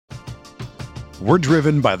We're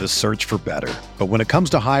driven by the search for better. But when it comes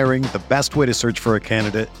to hiring, the best way to search for a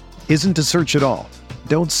candidate isn't to search at all.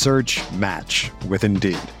 Don't search, match with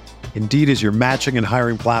Indeed. Indeed is your matching and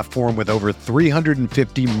hiring platform with over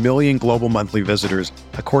 350 million global monthly visitors,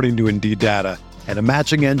 according to Indeed data, and a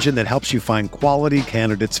matching engine that helps you find quality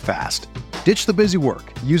candidates fast. Ditch the busy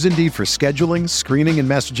work. Use Indeed for scheduling, screening, and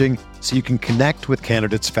messaging so you can connect with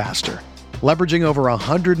candidates faster. Leveraging over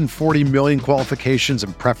 140 million qualifications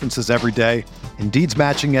and preferences every day, Indeed's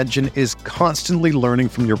matching engine is constantly learning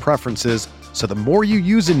from your preferences, so the more you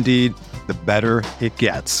use Indeed, the better it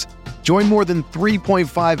gets. Join more than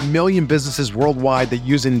 3.5 million businesses worldwide that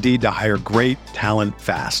use Indeed to hire great talent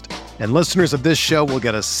fast. And listeners of this show will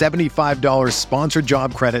get a $75 sponsored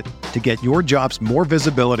job credit to get your jobs more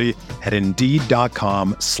visibility at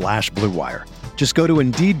Indeed.com/Blue Wire. Just go to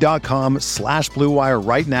Indeed.com/Blue Wire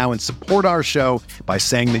right now and support our show by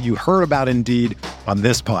saying that you heard about Indeed on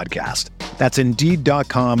this podcast. That's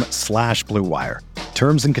Indeed.com/Blue Wire.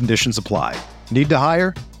 Terms and conditions apply. Need to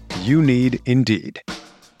hire? You need Indeed.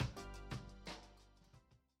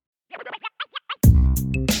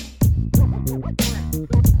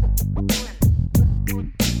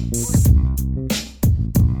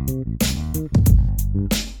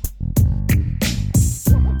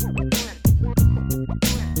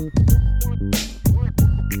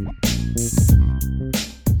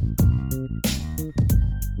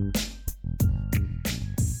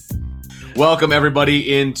 Welcome,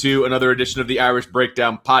 everybody, into another edition of the Irish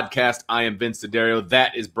Breakdown Podcast. I am Vince D'Addario.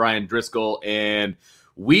 That is Brian Driscoll. And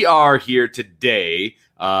we are here today,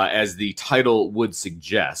 as the title would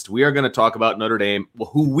suggest. We are going to talk about Notre Dame,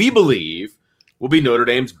 who we believe will be Notre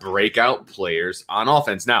Dame's breakout players on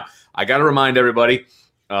offense. Now, I got to remind everybody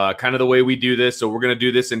kind of the way we do this. So we're going to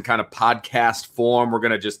do this in kind of podcast form. We're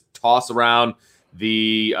going to just toss around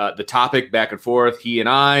the topic back and forth, he and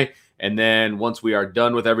I. And then once we are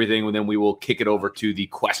done with everything, then we will kick it over to the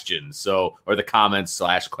questions, or the comments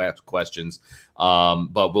 / questions.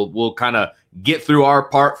 But we'll kind of get through our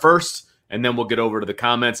part first, and then we'll get over to the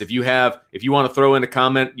comments. If you want to throw in a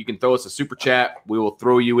comment, you can throw us a super chat. We will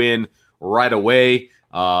throw you in right away.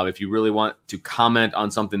 If you really want to comment on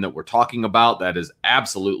something that we're talking about, that is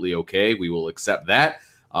absolutely okay. We will accept that.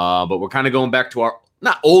 But we're kind of going back to our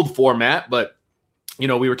not old format, but we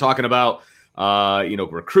were talking about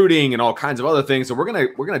recruiting and all kinds of other things. So we're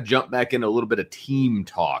gonna jump back into a little bit of team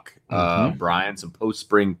talk, Brian, some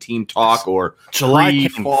post-spring team talk or July came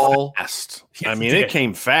fall. Fast. I mean, it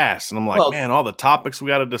came fast, and I'm like, man, all the topics we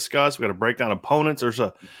got to discuss. We got to break down opponents. There's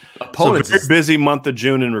a very busy month of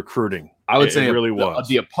June in recruiting. I would say it really was.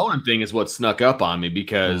 The opponent thing is what snuck up on me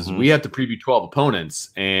because we have to preview 12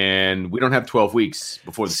 opponents, and we don't have 12 weeks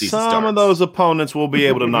before the season starts. Some of those opponents we'll be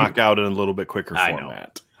able to knock out in a little bit quicker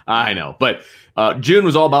format. I know, but June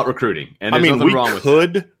was all about recruiting, and there's nothing wrong with it. We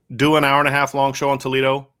could do an hour-and-a-half long show on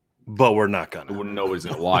Toledo, but we're not gonna. Nobody's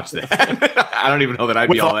gonna watch that. I don't even know that I'd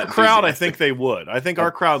be all that. With our crowd, I think they would. I think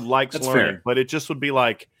our crowd likes learning, but it just would be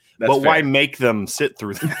like, why make them sit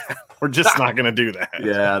through that? We're just not gonna do that.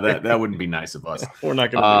 Yeah, that wouldn't be nice of us. We're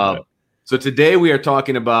not gonna do that. So today we are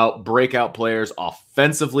talking about breakout players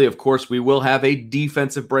offensively. Of course, we will have a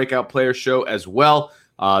defensive breakout player show as well.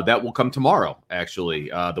 That will come tomorrow, actually,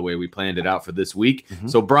 the way we planned it out for this week.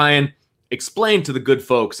 So, Brian, explain to the good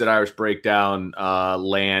folks at Irish Breakdown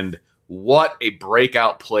land what a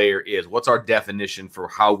breakout player is. What's our definition for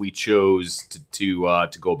how we chose to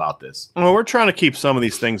go about this? Well, we're trying to keep some of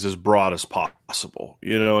these things as broad as possible,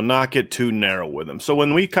 and not get too narrow with them. So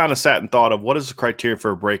when we kind of sat and thought of what is the criteria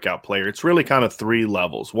for a breakout player, it's really kind of three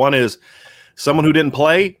levels. One is someone who didn't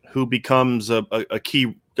play, who becomes a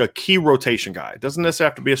key rotation guy. It doesn't necessarily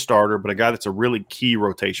have to be a starter, but a guy that's a really key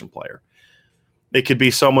rotation player. It could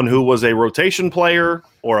be someone who was a rotation player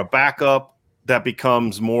or a backup that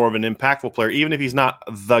becomes more of an impactful player, even if he's not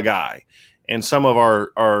the guy. And some of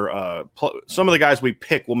some of the guys we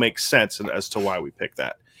pick will make sense as to why we pick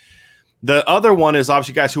that. The other one is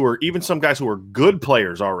obviously some guys who are good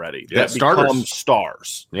players already that become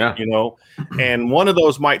stars. Yeah. And one of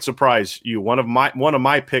those might surprise you. One of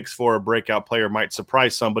my picks for a breakout player might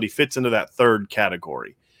surprise somebody, fits into that third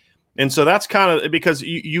category. And so that's kind of because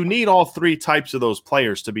you need all three types of those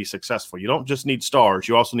players to be successful. You don't just need stars.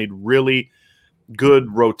 You also need really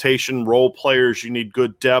good rotation role players. You need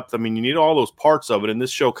good depth. I mean, you need all those parts of it. And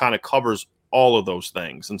this show kind of covers all of those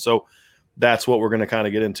things. And so that's what we're going to kind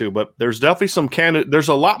of get into. But there's definitely there's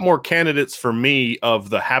a lot more candidates for me of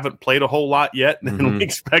the haven't played a whole lot yet than we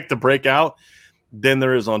expect to break out than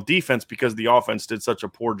there is on defense, because the offense did such a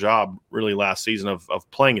poor job really last season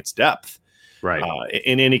of playing its depth. right.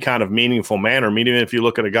 In any kind of meaningful manner. I mean, even if you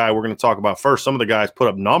look at a guy we're going to talk about first, some of the guys put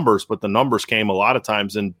up numbers, but the numbers came a lot of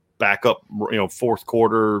times in backup, fourth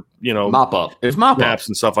quarter, mop up. It's mop snaps up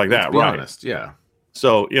and stuff like Let's that. be Right. honest. Yeah.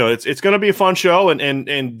 So, it's going to be a fun show,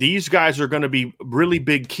 and these guys are going to be really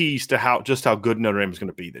big keys to how good Notre Dame is going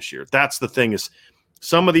to be this year. That's the thing, is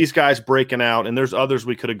some of these guys breaking out, and there's others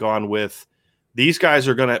we could have gone with. These guys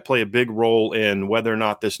are going to play a big role in whether or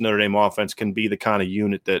not this Notre Dame offense can be the kind of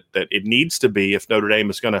unit that it needs to be if Notre Dame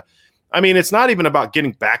is going to. I mean, it's not even about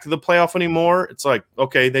getting back to the playoff anymore. It's like,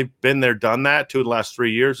 okay, they've been there, done that 2 of the last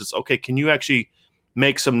 3 years. It's okay. Can you actually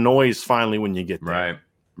make some noise finally when you get there? Right.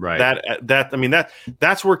 Right.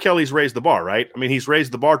 That's where Kelly's raised the bar, right? I mean, he's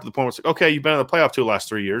raised the bar to the point where it's like, okay, you've been in the playoff 2 of the last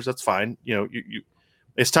 3 years. That's fine.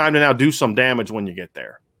 It's time to now do some damage when you get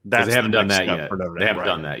there. They haven't done that yet. They haven't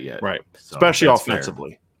done that yet. Right. So especially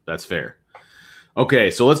offensively. Fair. That's fair. Okay,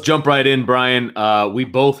 so let's jump right in, Brian. We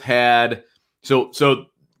both had so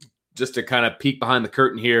just to kind of peek behind the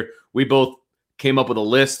curtain here, we both came up with a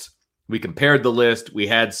list. We compared the list. We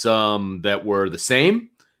had some that were the same,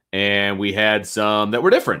 and we had some that were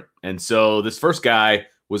different. And so this first guy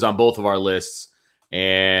was on both of our lists,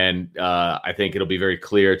 and I think it'll be very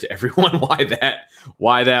clear to everyone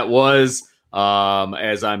why that was.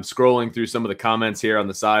 As I'm scrolling through some of the comments here on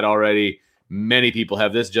the side already, many people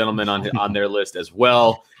have this gentleman on their list as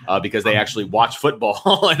well, because they actually watch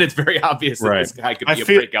football, and it's very obvious that this guy could be a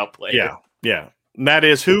breakout player. Yeah. And that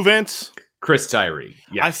is who, Vince? Chris Tyree.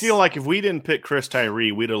 Yes. I feel like if we didn't pick Chris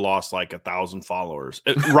Tyree, we'd have lost like 1,000 followers.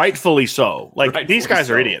 Rightfully so. Like these guys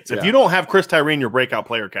are idiots. Yeah. If you don't have Chris Tyree in your breakout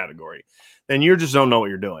player category, then you just don't know what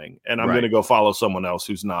you're doing. And I'm going to go follow someone else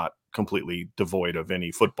who's not completely devoid of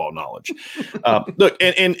any football knowledge. Look,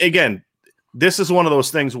 and again, this is one of those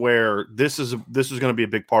things where this is going to be a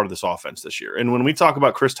big part of this offense this year. And when we talk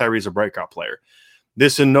about Chris Tyree as a breakout player,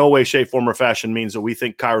 this in no way, shape, form, or fashion means that we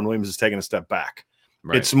think Kyron Williams is taking a step back.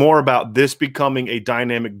 Right. It's more about this becoming a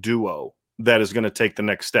dynamic duo that is going to take the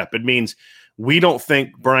next step. It means we don't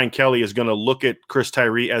think Brian Kelly is going to look at Chris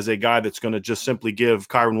Tyree as a guy that's going to just simply give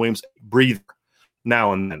Kyron Williams a breather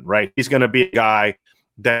now and then, right? He's going to be a guy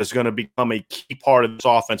that is going to become a key part of this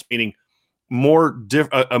offense, meaning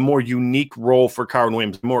a more unique role for Kyron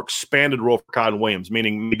Williams, a more expanded role for Kyron Williams,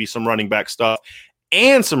 meaning maybe some running back stuff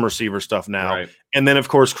and some receiver stuff now. Right. And then, of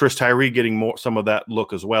course, Chris Tyree getting some of that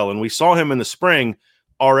look as well. And we saw him in the spring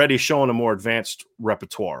already showing a more advanced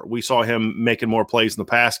repertoire. We saw him making more plays in the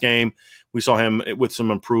pass game. We saw him with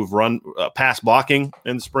some improved pass blocking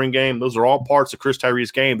in the spring game. Those are all parts of Chris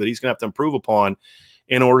Tyree's game that he's going to have to improve upon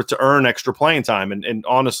in order to earn extra playing time. And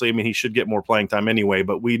honestly, I mean, he should get more playing time anyway,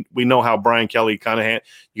 but we know how Brian Kelly kind of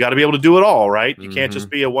you got to be able to do it all, right? You can't just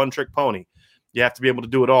be a one-trick pony. You have to be able to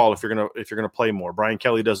do it all if you're going to play more. Brian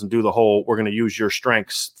Kelly doesn't do the whole we're going to use your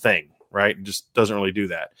strengths thing, right? It just doesn't really do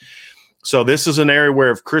that. So this is an area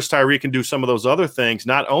where if Chris Tyree can do some of those other things,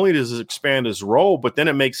 not only does it expand his role, but then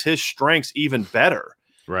it makes his strengths even better.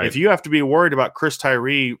 Right. If you have to be worried about Chris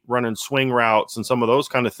Tyree running swing routes and some of those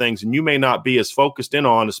kind of things, and you may not be as focused in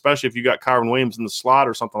on, especially if you got Kyron Williams in the slot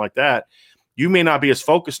or something like that, you may not be as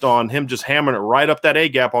focused on him just hammering it right up that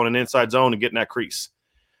A-gap on an inside zone and getting that crease.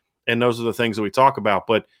 And those are the things that we talk about.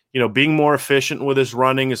 But, being more efficient with his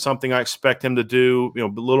running is something I expect him to do, a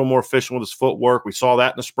little more efficient with his footwork. We saw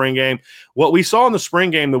that in the spring game. What we saw in the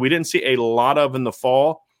spring game that we didn't see a lot of in the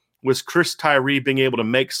fall was Chris Tyree being able to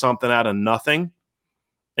make something out of nothing.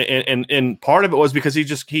 And part of it was because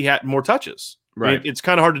he had more touches. Right. I mean, it's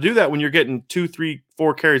kind of hard to do that when you're getting 2, 3,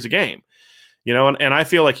 4 carries a game, and I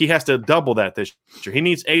feel like he has to double that this year. He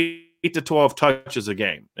needs 8 to 12 touches a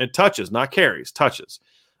game, and touches, not carries, touches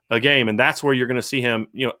a game. And that's where you're going to see him,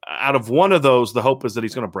 out of one of those, the hope is that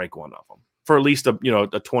he's going to break one of them for at least a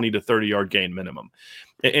 20 to 30 yard gain minimum.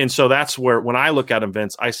 And so that's where, when I look at him,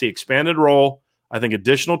 Vince, I see expanded role. I think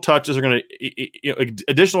additional touches are going to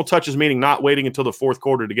additional touches, meaning not waiting until the fourth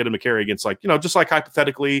quarter to get him a carry against, just like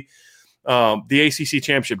hypothetically the ACC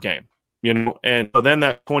championship game, and so then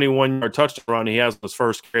that 21-yard touchdown run he has his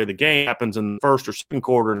first carry of the game happens in the first or second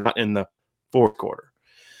quarter, not in the fourth quarter.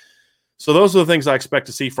 So those are the things I expect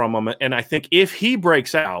to see from him. And I think if he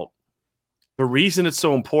breaks out, the reason it's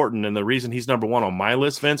so important and the reason he's number one on my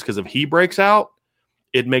list, Vince, because if he breaks out,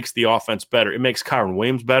 it makes the offense better. It makes Kyron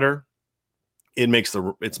Williams better. It makes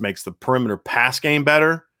the perimeter pass game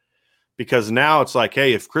better, because now it's like,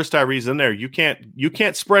 hey, if Chris Tyree's in there, you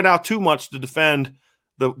can't spread out too much to defend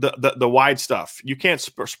the wide stuff. You can't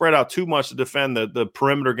spread out too much to defend the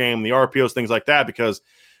perimeter game, the RPOs, things like that, because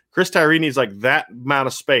Chris Tyree needs like that amount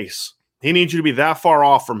of space. He needs you to be that far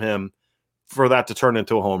off from him for that to turn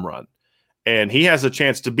into a home run. And he has a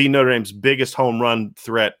chance to be Notre Dame's biggest home run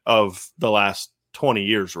threat of the last 20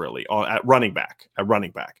 years, really, at running back.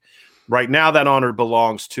 Right now, that honor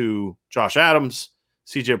belongs to Josh Adams,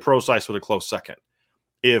 CJ Prosise with a close second.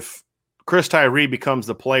 If Chris Tyree becomes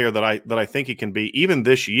the player that I think he can be, even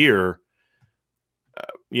this year,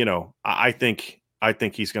 I think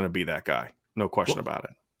he's going to be that guy. No question about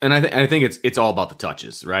it. And I think it's all about the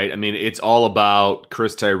touches, right? I mean, it's all about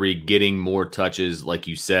Chris Tyree getting more touches, like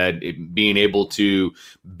you said, being able to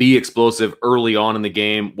be explosive early on in the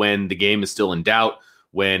game when the game is still in doubt,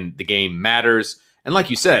 when the game matters. And like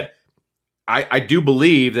you said, I do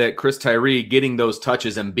believe that Chris Tyree getting those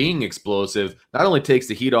touches and being explosive not only takes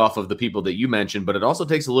the heat off of the people that you mentioned, but it also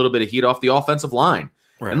takes a little bit of heat off the offensive line.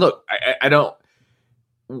 Right. And look,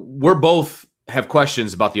 we're both have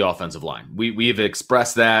questions about the offensive line. We've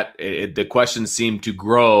expressed that. The questions seem to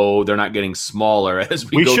grow. They're not getting smaller as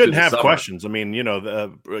we go shouldn't through the have summer. questions. I mean,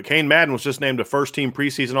 Kane Madden was just named a first-team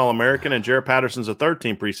preseason All-American, and Jaret Patterson's a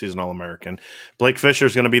third-team preseason All-American. Blake Fisher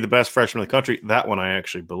is going to be the best freshman in the country. That one I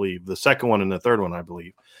actually believe. The second one and the third one I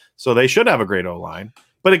believe. So they should have a great O-line.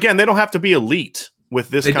 But again, they don't have to be elite with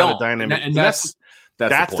this kind of dynamic. And that's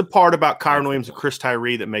the part about Kyron Williams and Chris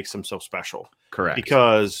Tyree that makes them so special. Correct.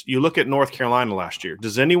 Because you look at North Carolina last year.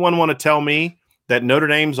 Does anyone want to tell me that Notre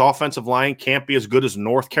Dame's offensive line can't be as good as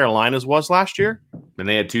North Carolina's was last year? And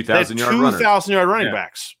they had 2,000-yard runners. 2,000-yard running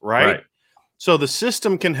backs, right? So the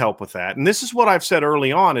system can help with that. And this is what I've said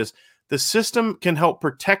early on is the system can help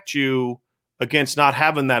protect you against not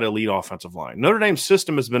having that elite offensive line. Notre Dame's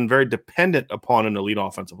system has been very dependent upon an elite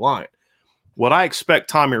offensive line. What I expect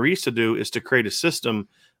Tommy Rees to do is to create a system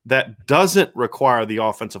that doesn't require the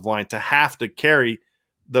offensive line to have to carry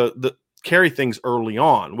carry things early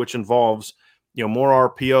on, which involves more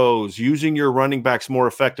RPOs, using your running backs more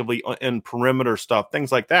effectively in perimeter stuff,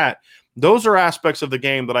 things like that. Those are aspects of the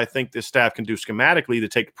game that I think this staff can do schematically to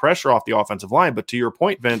take pressure off the offensive line. But to your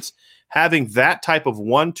point, Vince, having that type of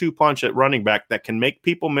 1-2 punch at running back that can make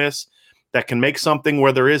people miss, that can make something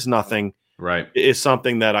where there is nothing, is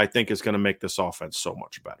something that I think is going to make this offense so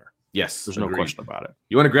much better. Yes, there's no question about it.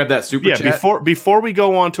 You want to grab that super chat? Before we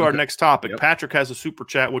go on to our next topic, Patrick has a super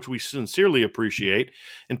chat, which we sincerely appreciate.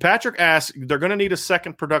 And Patrick asks, they're going to need a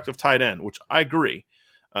second productive tight end, which I agree.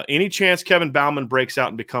 Any chance Kevin Bauman breaks out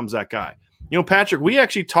and becomes that guy? Patrick, we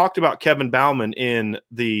actually talked about Kevin Bauman in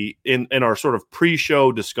our sort of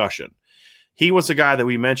pre-show discussion. He was the guy that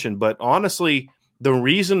we mentioned, but honestly, the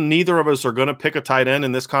reason neither of us are going to pick a tight end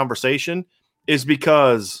in this conversation is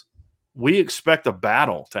because we expect a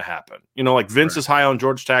battle to happen. Like Vince is high on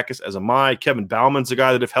George Takis, as am I. Kevin Bauman's a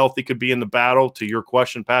guy that, if healthy, could be in the battle, to your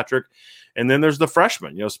question, Patrick. And then there's the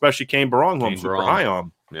freshman, especially Kane Barong, who I'm super high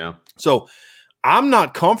on. Yeah. So I'm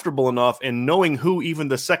not comfortable enough in knowing who even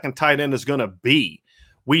the second tight end is going to be.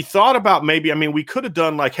 We thought about we could have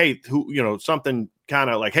done something kind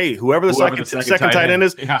of like, hey, whoever the second tight end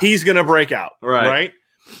is, he's going to break out. Right.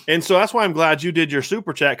 And so that's why I'm glad you did your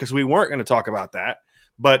super chat, because we weren't going to talk about that.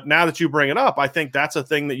 But now that you bring it up, I think that's a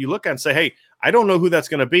thing that you look at and say, hey, I don't know who that's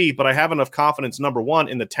going to be, but I have enough confidence, number one,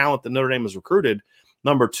 in the talent that Notre Dame has recruited,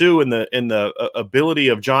 number two, in the ability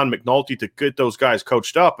of John McNulty to get those guys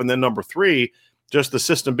coached up, and then number three, just the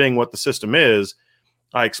system being what the system is.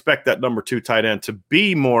 I expect that number two tight end to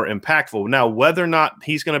be more impactful. Now, whether or not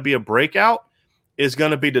he's going to be a breakout is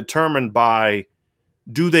going to be determined by,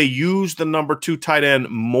 do they use the number two tight end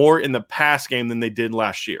more in the pass game than they did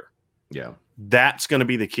last year? Yeah. That's going to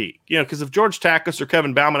be the key. Because if George Takis or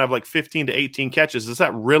Kevin Bauman have like 15 to 18 catches, is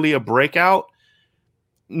that really a breakout?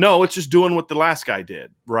 No, it's just doing what the last guy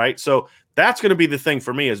did, right? So that's going to be the thing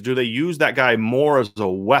for me, is do they use that guy more as a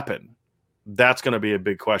weapon? That's going to be a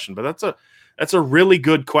big question. But that's a really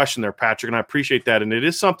good question there, Patrick, and I appreciate that. And it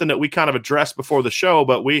is something that we kind of addressed before the show,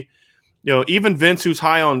 but we, even Vince, who's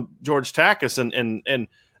high on George Takis, and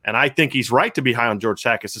I think he's right to be high on George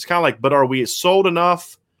Takis. It's kind of like, but are we sold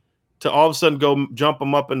enough to all of a sudden go jump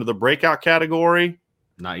him up into the breakout category?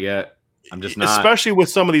 Not yet. I'm just not. Especially with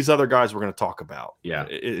some of these other guys we're going to talk about. Yeah.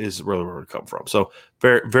 It is really where we come from. So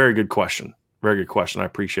very, very good question. Very good question. I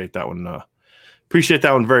appreciate that one. Appreciate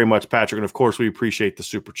that one very much, Patrick. And of course, we appreciate the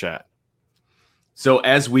super chat. So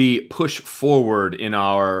as we push forward in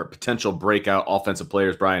our potential breakout offensive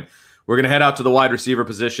players, Brian, we're going to head out to the wide receiver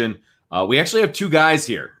position. We actually have two guys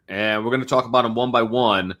here, and we're going to talk about them one by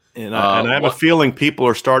one. And I have a feeling people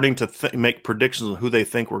are starting to make predictions on who they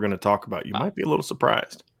think we're going to talk about. You might be a little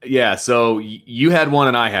surprised. Yeah, so you had one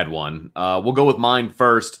and I had one. We'll go with mine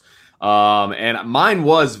first. And mine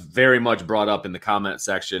was very much brought up in the comment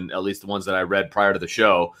section, at least the ones that I read prior to the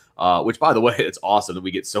show, which, by the way, it's awesome that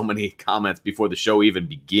we get so many comments before the show even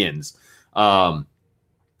begins.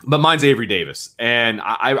 But mine's Avery Davis. And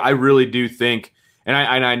I really do think, and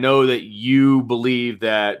I know that you believe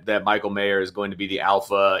that Michael Mayer is going to be the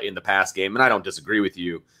alpha in the pass game, and I don't disagree with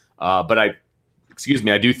you. But I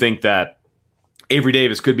do think that Avery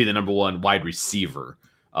Davis could be the number one wide receiver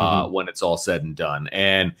when it's all said and done.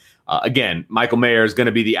 And again, Michael Mayer is going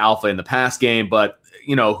to be the alpha in the pass game, but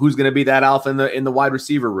who's going to be that alpha in the wide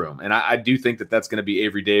receiver room? And I do think that that's going to be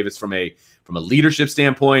Avery Davis from a leadership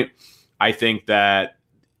standpoint. I think that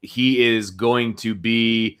he is going to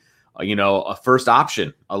be, a first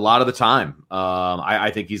option a lot of the time.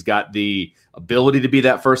 I think he's got the ability to be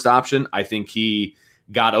that first option. I think he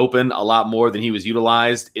got open a lot more than he was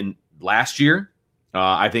utilized in last year.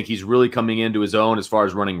 I think he's really coming into his own as far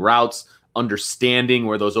as running routes, understanding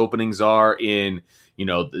where those openings are in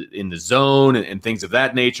the zone and things of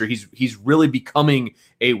that nature. He's really becoming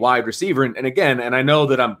a wide receiver. And again, and I know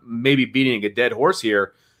that I'm maybe beating a dead horse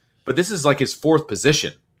here, but this is like his fourth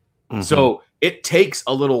position. Mm-hmm. So it takes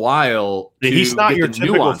a little while. He's not your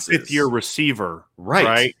typical nuances. Fifth-year receiver,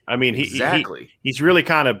 right? I mean, he's really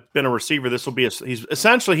kind of been a receiver. This will be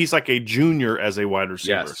he's like a junior as a wide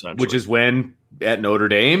receiver, yes, which is when at Notre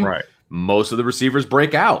Dame, right, most of the receivers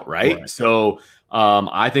break out, right? So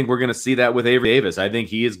I think we're going to see that with Avery Davis. I think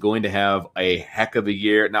he is going to have a heck of a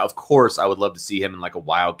year. Now, of course, I would love to see him in like a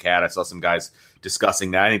Wildcat. I saw some guys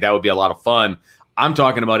discussing that. I think that would be a lot of fun. I'm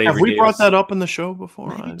talking about Avery Davis. Have we brought that up in the show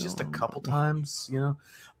before? Maybe just a couple times, but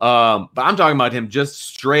I'm talking about him just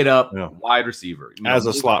straight up wide receiver. As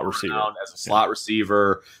a slot receiver. As a slot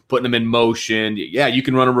receiver, putting him in motion. Yeah, you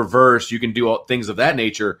can run a reverse. You can do things of that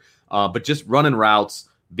nature, but just running routes,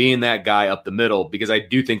 being that guy up the middle, because I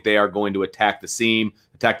do think they are going to attack the seam,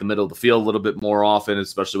 attack the middle of the field a little bit more often,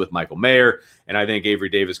 especially with Michael Mayer. And I think Avery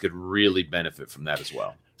Davis could really benefit from that as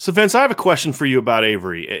well. So, Vince, I have a question for you about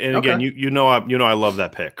Avery. And again, you know I love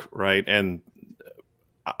that pick, right? And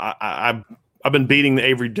I've been beating the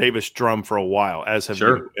Avery Davis drum for a while, as have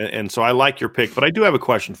you. And so I like your pick, but I do have a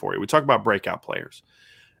question for you. We talk about breakout players.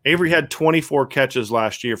 Avery had 24 catches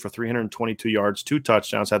last year for 322 yards, 2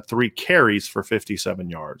 touchdowns, had 3 carries for 57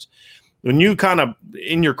 yards. When you kind of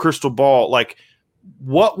in your crystal ball, like,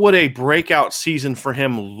 what would a breakout season for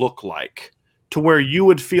him look like? To where you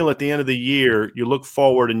would feel at the end of the year, you look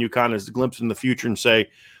forward and you kind of glimpse in the future and say,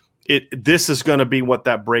 this is going to be what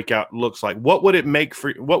that breakout looks like. What would it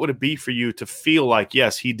be for you to feel like,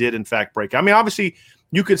 yes, he did in fact break? I mean, obviously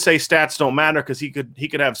you could say stats don't matter because he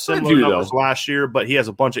could have similar numbers last year, but he has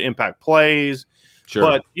a bunch of impact plays. Sure.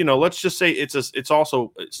 But let's just say it's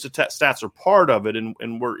also stats are part of it, and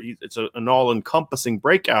it's an all encompassing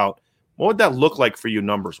breakout. What would that look like for you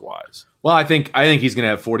numbers wise? Well, I think he's going to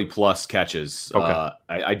have 40 plus catches. Okay,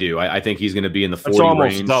 I do. I think he's going to be in the 40 That's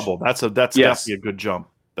almost range. Double. That's definitely a good jump.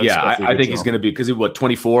 I think he's going to be, because he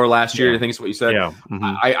 24 last year. I think is what you said. Yeah.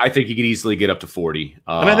 Mm-hmm. I think he could easily get up to 40.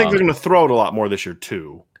 And I think they're going to throw it a lot more this year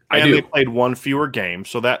too. And they played one fewer game,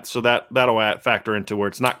 so that'll factor into where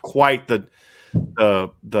it's not quite the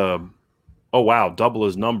double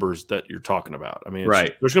his numbers that you're talking about. I mean,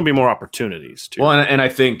 right. There's going to be more opportunities too. Well, and I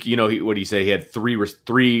think what do you say? He had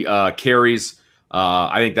three carries.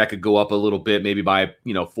 I think that could go up a little bit, maybe by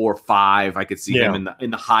 4 or 5. I could see him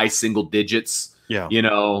in the high single digits. Yeah,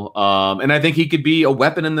 and I think he could be a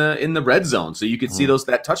weapon in the red zone. So you could see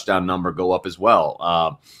that touchdown number go up as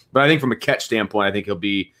well. But I think from a catch standpoint, I think he'll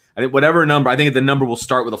be. I think whatever number. I think the number will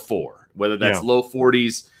start with a 4, whether that's low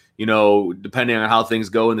 40s. Depending on how things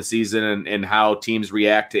go in the season and how teams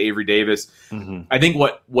react to Avery Davis. Mm-hmm. I think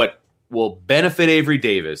what will benefit Avery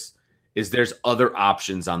Davis is there's other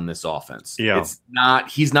options on this offense. Yeah.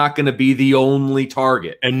 He's not going to be the only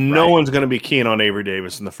target. And no one's going to be keen on Avery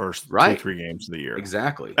Davis in the first 2-3 games of the year.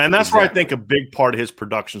 Exactly. And that's where I think a big part of his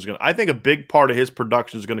production is going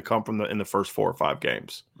to come in the first 4 or 5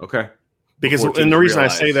 games. Okay. Because and the reason I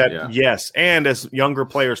say that, yes, and as younger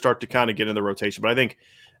players start to kind of get in the rotation, but I think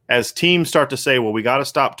as teams start to say, well, we got to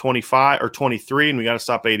stop 25 or 23 and we got to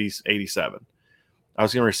stop 87. I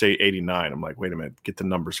was going to say 89. I'm like, wait a minute, get the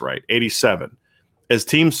numbers right. 87. As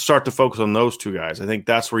teams start to focus on those 2 guys, I think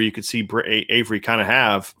that's where you could see Avery kind of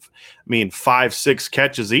have, 5-6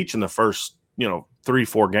 catches each in the first,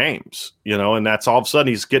 3-4 games, and that's all of a sudden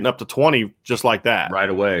he's getting up to 20 just like that. Right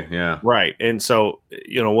away, yeah. Right. And so,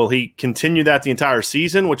 will he continue that the entire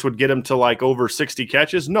season, which would get him to like over 60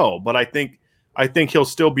 catches? No, but I think he'll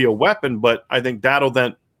still be a weapon, but I think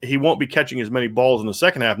he won't be catching as many balls in the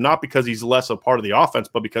second half, not because he's less a part of the offense,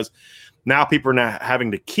 but because now people are now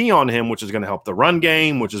having to key on him, which is going to help the run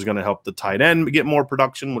game, which is going to help the tight end get more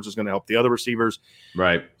production, which is going to help the other receivers.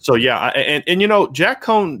 Right. So, yeah, and Jack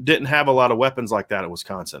Cohn didn't have a lot of weapons like that at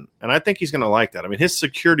Wisconsin, and I think he's going to like that. His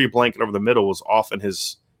security blanket over the middle was often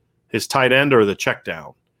his his tight end or the check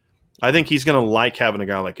down. I think he's going to like having a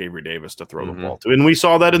guy like Avery Davis to throw the ball to. And we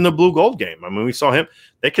saw that in the Blue Gold game. I mean, we saw him.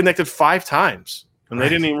 They connected 5 times, and they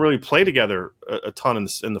didn't even really play together a ton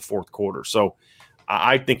in the fourth quarter. So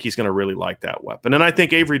I think he's going to really like that weapon. And I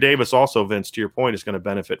think Avery Davis also, Vince, to your point, is going to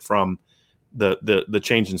benefit from the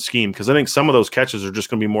change in scheme, because I think some of those catches are just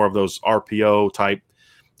going to be more of those RPO type,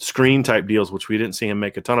 screen type deals, which we didn't see him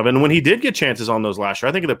make a ton of. And when he did get chances on those last year,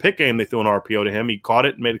 I think in the Pitt game, they threw an RPO to him. He caught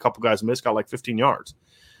it and made a couple guys miss, got like 15 yards.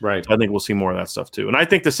 Right. So I think we'll see more of that stuff too. And I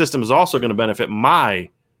think the system is also going to benefit my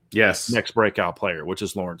next breakout player, which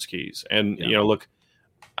is Lawrence Keys. And, look,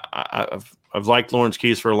 I've liked Lawrence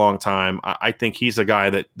Keys for a long time. I think he's a guy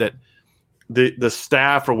that the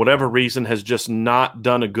staff, for whatever reason, has just not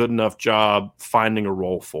done a good enough job finding a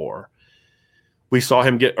role for. We saw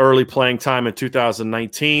him get early playing time in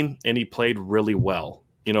 2019, and he played really well.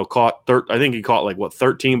 I think he caught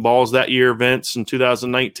 13 balls that year, Vince, in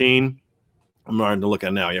 2019. I'm starting to look at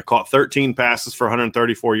it now. He caught 13 passes for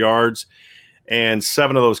 134 yards, and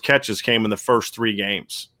 7 of those catches came in the first 3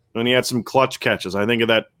 games. And he had some clutch catches. I think of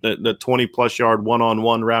that 20-plus yard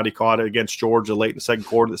one-on-one route he caught against Georgia late in the second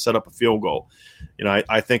quarter that set up a field goal.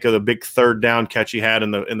 I think of the big third down catch he had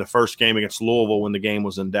in the first game against Louisville when the game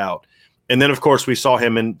was in doubt. And then, of course, we saw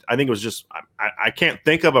him in – I think it was just – I can't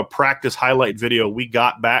think of a practice highlight video we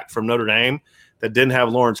got back from Notre Dame that didn't have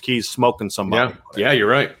Lawrence Keys smoking somebody. Yeah, you're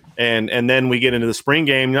right. And then we get into the spring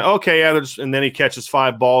game. Okay, and then he catches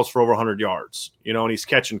 5 balls for over 100 yards. And he's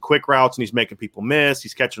catching quick routes, and he's making people miss.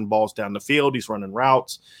 He's catching balls down the field. He's running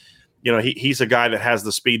routes. He's a guy that has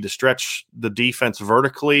the speed to stretch the defense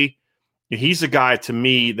vertically. He's a guy, to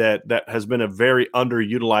me, that has been a very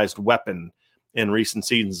underutilized weapon in recent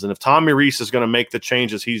seasons. And if Tommy Rees is going to make the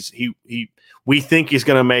changes we think he's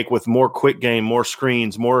going to make with more quick game, more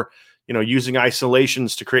screens, more using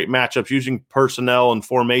isolations to create matchups, using personnel and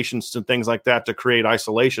formations and things like that to create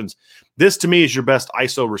isolations. This, to me, is your best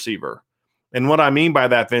ISO receiver. And what I mean by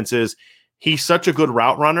that, Vince, is he's such a good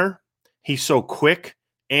route runner. He's so quick,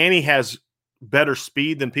 and he has better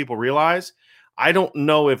speed than people realize. I don't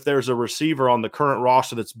know if there's a receiver on the current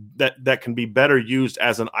roster that can be better used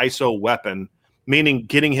as an ISO weapon, meaning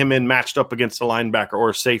getting him in matched up against a linebacker or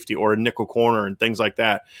a safety or a nickel corner and things like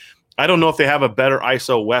that. I don't know if they have a better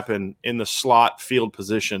ISO weapon in the slot field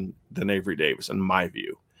position than Avery Davis, in my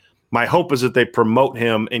view. My hope is that they promote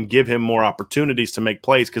him and give him more opportunities to make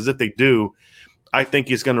plays, because if they do, I think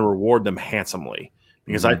he's going to reward them handsomely,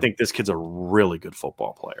 because I think this kid's a really good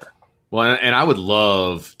football player. Well, and I would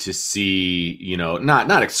love to see,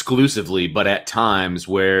 not exclusively, but at times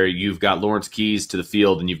where you've got Lawrence Keys to the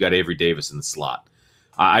field and you've got Avery Davis in the slot.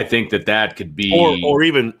 I think that could be – Or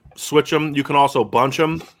even switch them. You can also bunch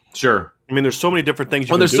them. Sure. I mean, there's so many different things.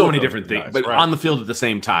 There's so many different things, but on the field at the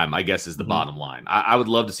same time, I guess, is the bottom line. I would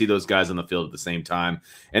love to see those guys on the field at the same time.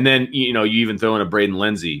 And then, you even throw in a Braden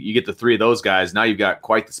Lindsey. You get the 3 of those guys. Now you've got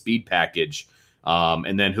quite the speed package.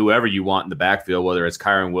 And then whoever you want in the backfield, whether it's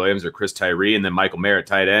Kyron Williams or Chris Tyree, and then Michael Merritt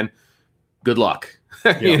tight end, good luck.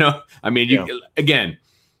 Yeah. Again,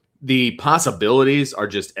 the possibilities are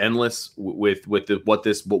just endless with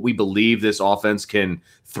what we believe this offense can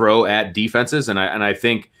throw at defenses. And I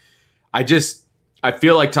think I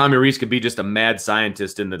feel like Tommy Rees could be just a mad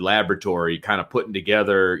scientist in the laboratory, kind of putting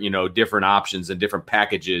together, different options and different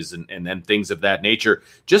packages and things of that nature.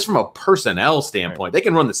 Just from a personnel standpoint, They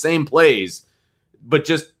can run the same plays, but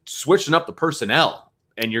just switching up the personnel,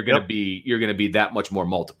 and you're going to be that much more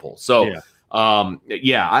multiple. So,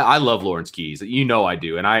 I love Lawrence Keys. I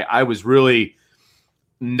do. And I was really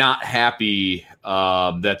not happy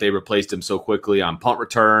that they replaced him so quickly on punt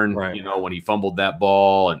return, when he fumbled that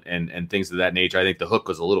ball and things of that nature. I think the hook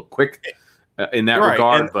was a little quick in that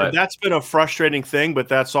regard. But that's been a frustrating thing, but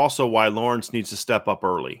that's also why Lawrence needs to step up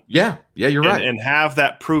early. Yeah, you're right. And have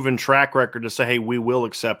that proven track record to say, hey, we will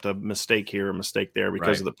accept a mistake here, a mistake there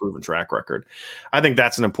because of the proven track record. I think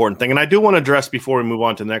that's an important thing. And I do want to address, before we move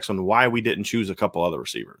on to the next one, why we didn't choose a couple other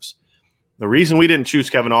receivers. The reason we didn't choose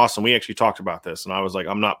Kevin Austin, we actually talked about this, and I was like,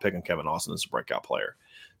 I'm not picking Kevin Austin as a breakout player,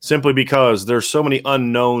 simply because there's so many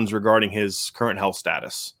unknowns regarding his current health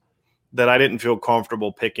status that I didn't feel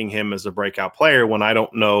comfortable picking him as a breakout player when I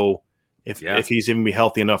don't know if he's even be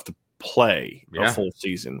healthy enough to play a full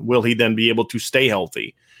season. Will he then be able to stay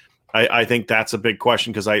healthy? I think that's a big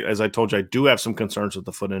question, because as I told you, I do have some concerns with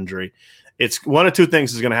the foot injury. It's one of two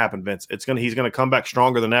things is going to happen, Vince. He's going to come back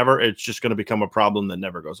stronger than ever. It's just going to become a problem that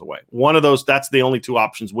never goes away. One of those, that's the only 2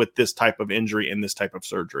 options with this type of injury and this type of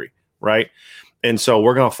surgery, right? And so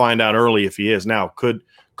we're going to find out early if he is. Now,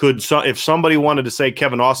 if somebody wanted to say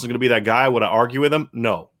Kevin Austin's going to be that guy, would I argue with him?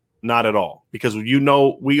 No, not at all, because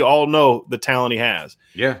we all know the talent he has.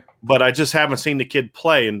 Yeah. but I just haven't seen the kid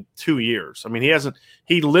play in 2 years. I mean,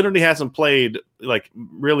 he literally hasn't played like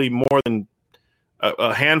really more than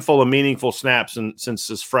a handful of meaningful snaps since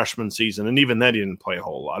his freshman season. And even then he didn't play a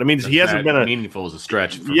whole lot. I mean, he hasn't been meaningful as a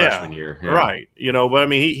stretch for freshman year. Yeah. Right. But I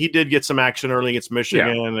mean, he did get some action early against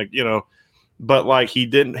Michigan, but like he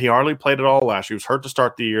hardly played at all last year. He was hurt to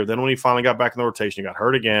start the year. Then when he finally got back in the rotation, he got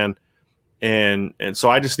hurt again. And so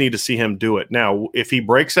I just need to see him do it. Now, if he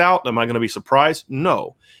breaks out, am I going to be surprised?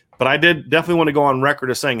 No. But I did definitely want to go on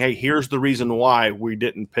record as saying, hey, here's the reason why we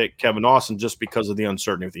didn't pick Kevin Austin, just because of the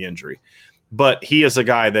uncertainty of the injury. But he is a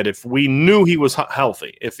guy that if we knew he was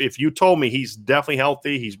healthy, if you told me he's definitely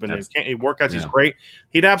healthy, he's been in workouts, he's great,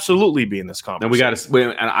 he'd absolutely be in this conversation.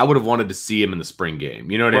 And and I would have wanted to see him in the spring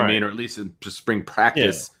game, you know what I mean, or at least in spring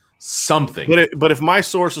practice, something. But if my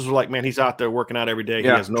sources were like, man, he's out there working out every day, he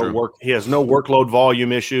has no workload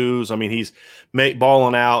volume issues. I mean, he's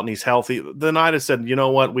balling out and he's healthy. Then I'd have said, you know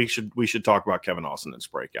what, we should talk about Kevin Austin and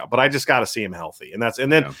breakout. But I just got to see him healthy, and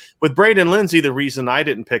then with Braden Lindsey, the reason I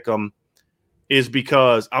didn't pick him is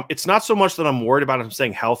because it's not so much that I'm worried about him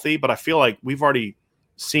staying healthy, but I feel like we've already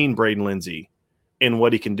seen Braden Lindsey in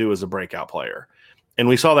what he can do as a breakout player. And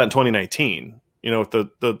we saw that in 2019, with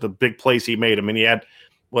the big plays he made. I mean, he had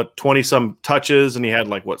 20-some touches, and he had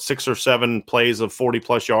 6 or 7 plays of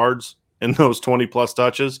 40-plus yards in those 20-plus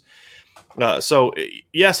touches. So,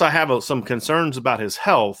 yes, I have some concerns about his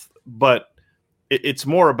health, but it's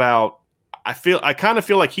more about I kind of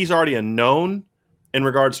feel like he's already a known in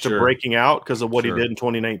regards to breaking out because of what he did in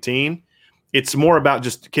 2019. It's more about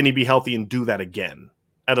just, can he be healthy and do that again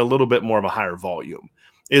at a little bit more of a higher volume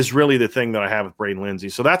is really the thing that I have with Braden Lindsey.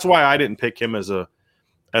 So that's why I didn't pick him as a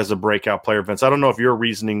breakout player, Vince. I don't know if your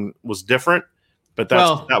reasoning was different, but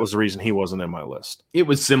that was the reason he wasn't in my list. It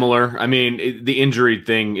was similar. I mean, the injury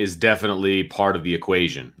thing is definitely part of the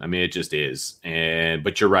equation. I mean, it just is.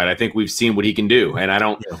 But you're right. I think we've seen what he can do, and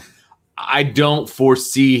I don't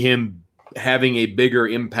foresee him having a bigger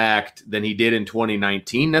impact than he did in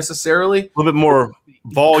 2019 necessarily. A little bit more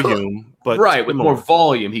volume, but with more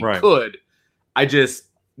volume, he could.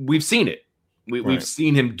 We've seen it. We've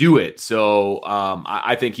seen him do it. So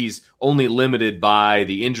I think he's only limited by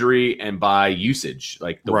the injury and by usage,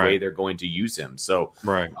 like the way they're going to use him. So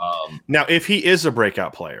now, if he is a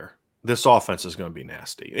breakout player, this offense is going to be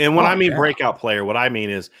nasty. And when I mean breakout player, what I mean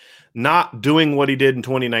is not doing what he did in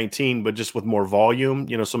 2019, but just with more volume.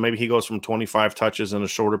 So maybe he goes from 25 touches in a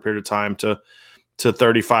shorter period of time to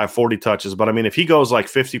 35, 40 touches. But I mean, if he goes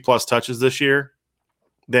 50+ touches this year,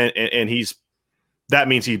 then that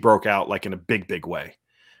means he broke out in a big, big way.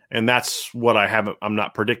 And that's what I'm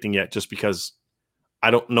not predicting yet, just because I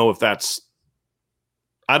don't know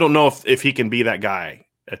if he can be that guy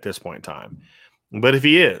at this point in time. But if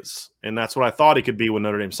he is, and that's what I thought he could be when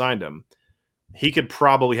Notre Dame signed him, he could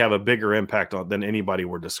probably have a bigger impact than anybody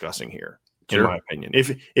we're discussing here, in my opinion.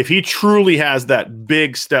 If he truly has that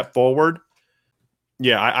big step forward,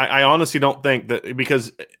 I honestly don't think that,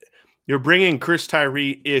 because you're bringing Chris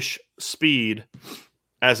Tyree-ish speed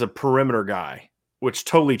as a perimeter guy, which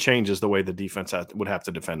totally changes the way the defense would have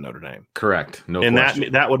to defend Notre Dame. Correct. No and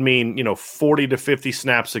question. that would mean 40 to 50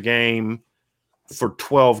 snaps a game for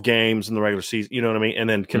 12 games in the regular season. You know what I mean? And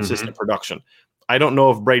then consistent production. I don't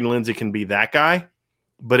know if Braden Lindsey can be that guy,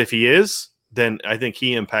 but if he is, then I think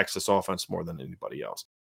he impacts this offense more than anybody else.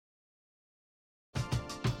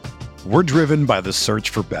 We're driven by the search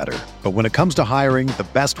for better. But when it comes to hiring, the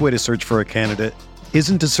best way to search for a candidate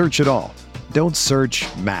isn't to search at all. Don't search,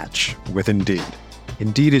 match with Indeed.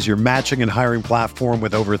 Indeed is your matching and hiring platform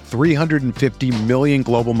with over 350 million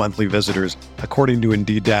global monthly visitors, according to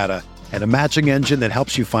Indeed data, and a matching engine that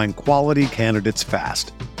helps you find quality candidates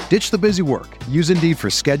fast. Ditch the busy work. Use Indeed for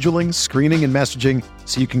scheduling, screening, and messaging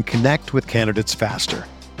so you can connect with candidates faster.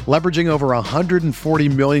 Leveraging over 140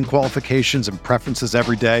 million qualifications and preferences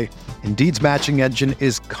every day, Indeed's matching engine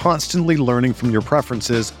is constantly learning from your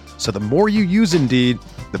preferences, so the more you use Indeed,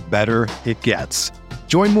 the better it gets.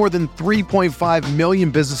 Join more than 3.5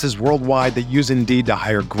 million businesses worldwide that use Indeed to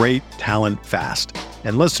hire great talent fast.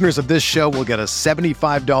 And listeners of this show will get a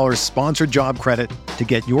 $75 sponsored job credit to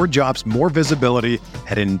get your jobs more visibility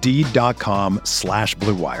at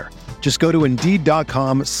Indeed.com/Blue Wire. Just go to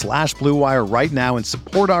Indeed.com/Blue Wire right now and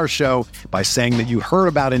support our show by saying that you heard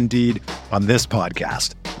about Indeed on this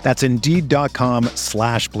podcast. That's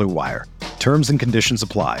Indeed.com/Blue Wire. Terms and conditions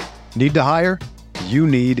apply. Need to hire? You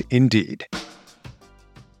need Indeed.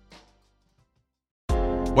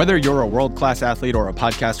 Whether you're a world-class athlete or a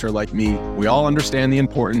podcaster like me, we all understand the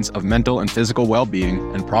importance of mental and physical well-being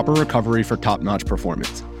and proper recovery for top-notch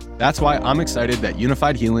performance. That's why I'm excited that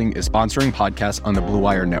Unified Healing is sponsoring podcasts on the Blue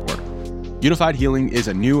Wire Network. Unified Healing is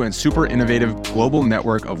a new and super innovative global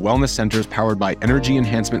network of wellness centers powered by Energy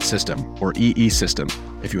Enhancement System, or EE System.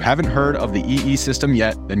 If you haven't heard of the EE System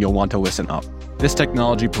yet, then you'll want to listen up. This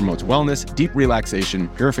technology promotes wellness, deep relaxation,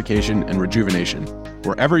 purification, and rejuvenation.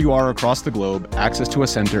 Wherever you are across the globe, access to a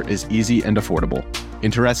center is easy and affordable.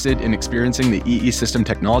 Interested in experiencing the EE System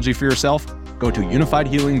technology for yourself? Go to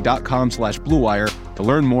unifiedhealing.com/bluewire to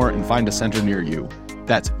learn more and find a center near you.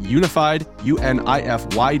 That's unified,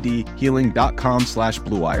 UNIFYD,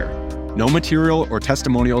 healing.com/bluewire. No material or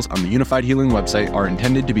testimonials on the Unified Healing website are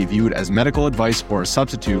intended to be viewed as medical advice or a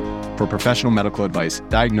substitute for professional medical advice,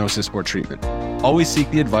 diagnosis, or treatment. Always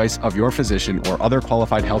seek the advice of your physician or other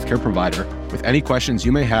qualified healthcare provider with any questions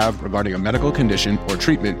you may have regarding a medical condition or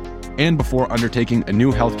treatment and before undertaking a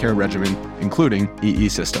new healthcare regimen, including EE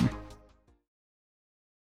System.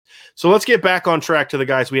 So let's get back on track to the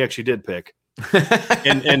guys we actually did pick.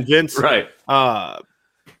 and Vince, right?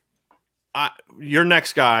 Your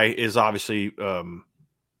next guy is obviously it's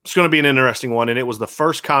going to be an interesting one, and it was the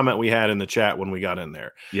first comment we had in the chat when we got in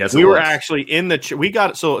there. Yes, we were actually in the we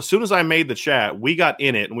got so as soon as I made the chat, we got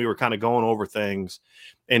in it and we were kind of going over things,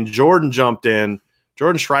 and Jordan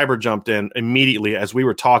Schreiber jumped in immediately as we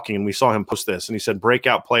were talking, and we saw him post this, and he said,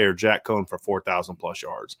 breakout player Jack Cohn for 4,000 plus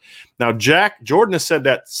yards. Now, Jordan has said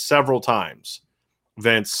that several times,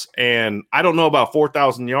 Vince, and I don't know about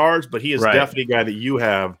 4,000 yards, but he is definitely a guy that you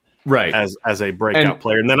have as a breakout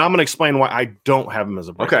player. And then I'm going to explain why I don't have him as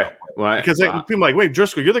a breakout player. Well, because people are like, wait,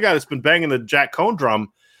 Driscoll, you're the guy that's been banging the Jack Cohn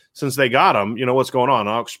drum since they got him. You know what's going on.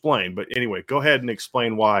 I'll explain. But anyway, go ahead and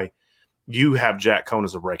explain why you have Jack Cohn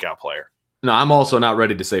as a breakout player. No, I'm also not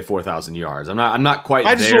ready to say 4,000 yards. I'm not quite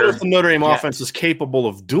there. I just wonder if the Notre Dame offense is capable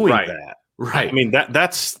of doing that. Right. I mean,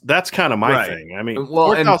 that's kind of my thing. I mean,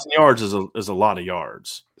 4,000 yards is a lot of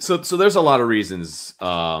yards. So there's a lot of reasons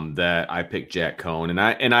that I picked Jack Cohn,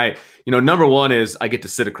 and I number one is I get to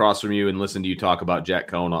sit across from you and listen to you talk about Jack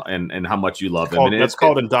Cohn and how much you love him. And that's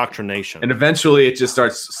called indoctrination. And eventually it just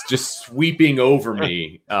starts just sweeping over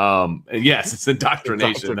me. Yes, it's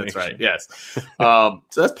indoctrination. That's right. Yes. So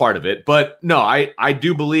that's part of it. But no, I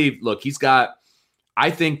do believe. Look, I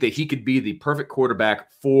think that he could be the perfect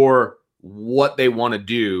quarterback for what they want to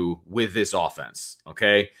do with this offense.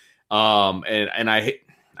 Okay. And I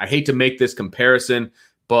hate to make this comparison,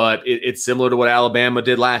 but it's similar to what Alabama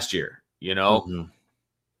did last year.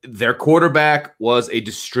 Their quarterback was a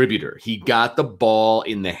distributor. He got the ball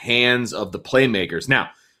in the hands of the playmakers.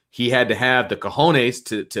 Now, he had to have the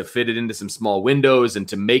cojones to fit it into some small windows and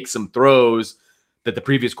to make some throws that the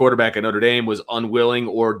previous quarterback at Notre Dame was unwilling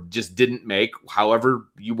or just didn't make. However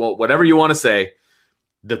you want, whatever you want to say,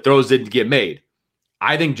 the throws didn't get made.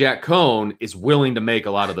 I think Jack Cohn is willing to make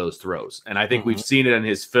a lot of those throws. And I think we've seen it in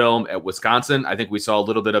his film at Wisconsin. I think we saw a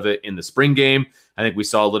little bit of it in the spring game. I think we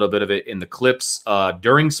saw a little bit of it in the clips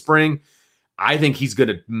during spring. I think he's going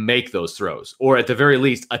to make those throws, or at the very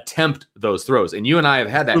least attempt those throws. And you and I have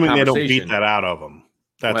had that conversation. They don't beat that out of him.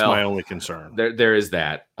 That's my only concern. There is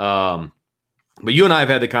that. But you and I have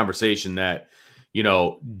had the conversation that,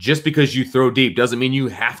 just because you throw deep doesn't mean you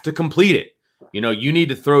have to complete it. You need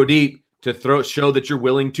to throw deep to show that you're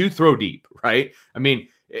willing to throw deep, right? I mean,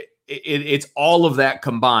 it's all of that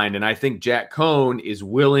combined. And I think Jack Cohn is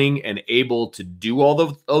willing and able to do all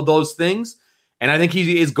of those things. And I think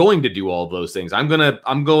he is going to do all of those things. I'm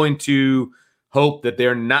going to hope that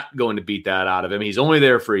they're not going to beat that out of him. He's only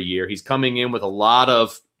there for a year. He's coming in with a lot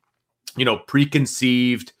of,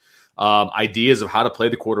 preconceived ideas of how to play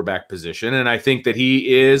the quarterback position. And I think that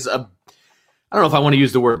he is I don't know if I want to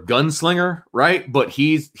use the word gunslinger, right? But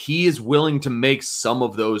he is willing to make some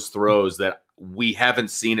of those throws that we haven't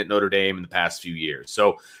seen at Notre Dame in the past few years.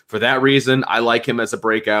 So for that reason, I like him as a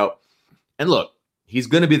breakout. And look, he's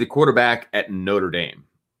going to be the quarterback at Notre Dame,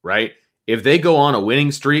 right? If they go on a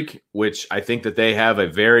winning streak, which I think that they have a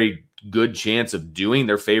very good chance of doing,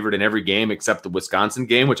 they're favored in every game except the Wisconsin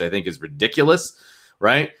game, which I think is ridiculous,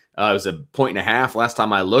 right? It was 1.5 last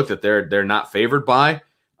time I looked that they're not favored by.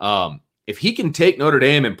 If he can take Notre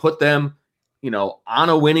Dame and put them, on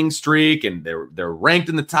a winning streak and they're ranked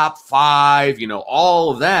in the top 5,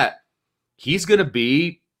 all of that, he's going to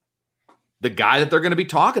be the guy that they're going to be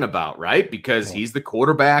talking about, right? Because he's the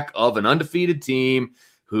quarterback of an undefeated team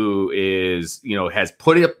who is, has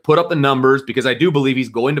put up the numbers, because I do believe he's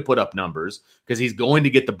going to put up numbers because he's going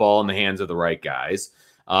to get the ball in the hands of the right guys.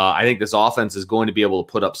 I think this offense is going to be able to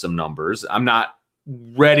put up some numbers. I'm not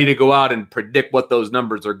ready to go out and predict what those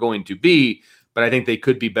numbers are going to be, but I think they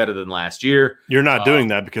could be better than last year. You're not doing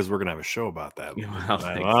that because we're going to have a show about that.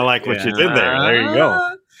 I like what you did there. There you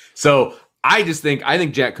go. So I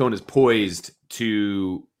think Jack Cohn is poised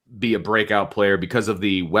to be a breakout player because of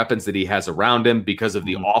the weapons that he has around him, because of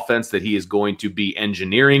the offense that he is going to be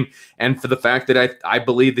engineering, and for the fact that I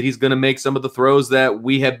believe that he's going to make some of the throws that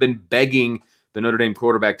we have been begging the Notre Dame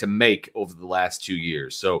quarterback to make over the last 2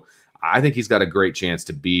 years. So I think he's got a great chance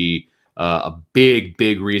to be a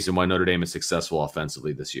big reason why Notre Dame is successful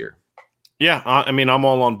offensively this year. Yeah, I mean, I'm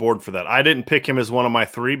all on board for that. I didn't pick him as one of my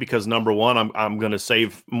three because, number one, I'm going to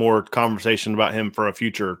save more conversation about him for a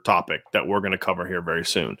future topic that we're going to cover here very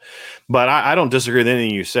soon. But I don't disagree with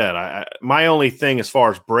anything you said. My only thing as far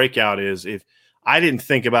as breakout is if I didn't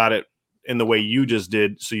think about it in the way you just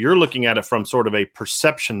did. So you're looking at it from sort of a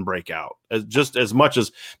perception breakout, as much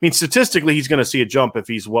as, I mean, statistically, he's going to see a jump if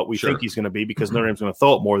he's what we think he's going to be because Notre Dame's going to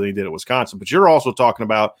throw it more than he did at Wisconsin. But you're also talking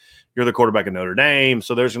about you're the quarterback of Notre Dame,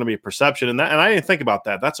 so there's going to be a perception. And I didn't think about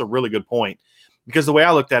that. That's a really good point because the way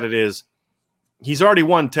I looked at it is he's already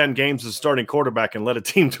won 10 games as starting quarterback and led a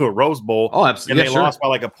team to a Rose Bowl. Oh, absolutely. And they lost by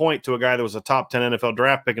like a point to a guy that was a top 10 NFL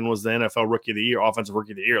draft pick and was the NFL Rookie of the Year, Offensive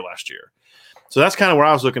Rookie of the Year last year. So that's kind of where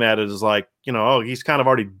I was looking at it is like, he's kind of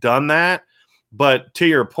already done that. But to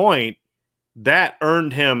your point, that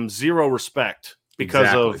earned him zero respect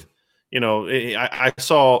because of,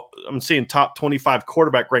 I'm seeing top 25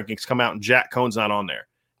 quarterback rankings come out and Jack Cohn's not on there.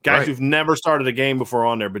 Guys who've never started a game before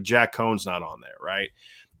on there, but Jack Cohn's not on there, right?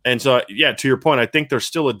 And so, yeah, to your point, I think there's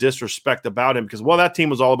still a disrespect about him because, that team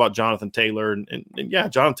was all about Jonathan Taylor. And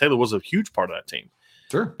Jonathan Taylor was a huge part of that team.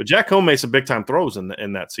 Sure. But Jack Cohn made some big-time throws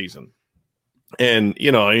in that season. And,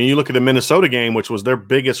 you look at the Minnesota game, which was their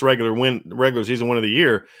biggest regular season win of the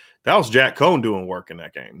year, that was Jack Cohn doing work in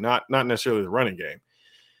that game, not necessarily the running game.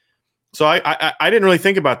 So I didn't really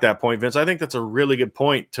think about that point, Vince. I think that's a really good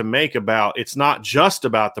point to make about it's not just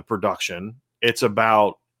about the production. It's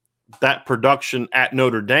about that production at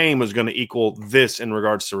Notre Dame is going to equal this in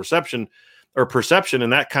regards to reception or perception.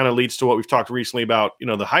 And that kind of leads to what we've talked recently about,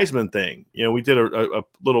 the Heisman thing. We did a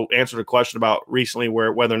little answer to a question about recently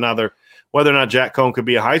whether or not Jack Cohn could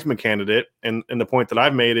be a Heisman candidate. And the point that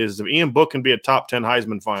I've made is if Ian Book can be a top 10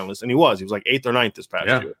 Heisman finalist, and he was like 8th or 9th this past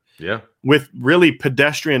year. Yeah. With really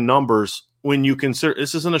pedestrian numbers when you consider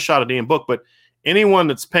this isn't a shot at Ian Book, but anyone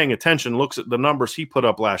that's paying attention looks at the numbers he put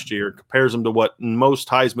up last year, compares them to what most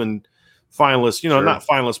Heisman finalists, not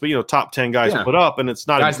finalists, but top 10 guys put up, and it's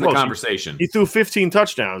not guys even in the conversation. He threw 15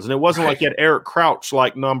 touchdowns, and it wasn't like he had Eric Crouch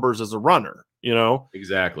like numbers as a runner.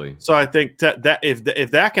 Exactly. So I think that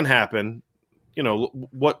if that can happen,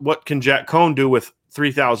 what can Jack Cohn do with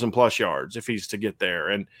 3,000 plus yards if he's to get there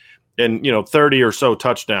and 30 or so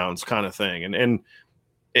touchdowns kind of thing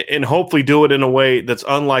and hopefully do it in a way that's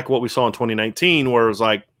unlike what we saw in 2019 where it was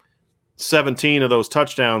like 17 of those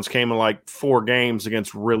touchdowns came in like 4 games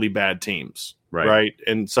against really bad teams. Right.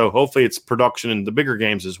 And so hopefully it's production in the bigger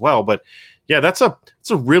games as well. But yeah, it's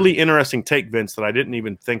a really interesting take, Vince, that I didn't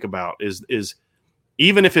even think about is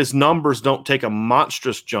even if his numbers don't take a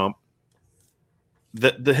monstrous jump,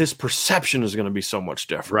 his perception is going to be so much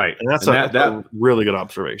different. Right. And that's a really good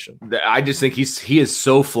observation. I just think he is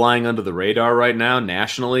so flying under the radar right now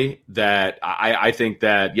nationally that I think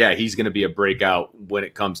that, he's going to be a breakout when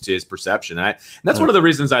it comes to his perception. And that's one of the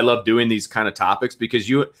reasons I love doing these kind of topics because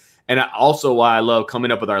also why I love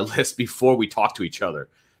coming up with our list before we talk to each other.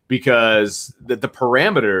 Because the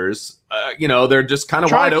parameters, they're just kind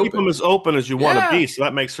of wide open. Keep them as open as you want to be, so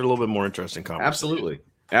that makes it a little bit more interesting conversation.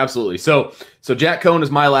 Absolutely. So Jack Cohn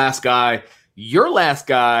is my last guy. Your last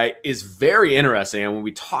guy is very interesting. And when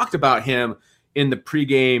we talked about him in the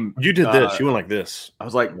pregame, you did this. You went like this. I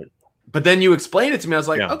was like, but then you explained it to me. I was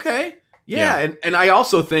like, okay, And I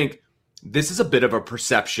also think this is a bit of a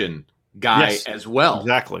perception guy as well.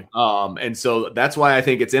 Exactly. And so that's why I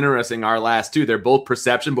think it's interesting. Our last two, they're both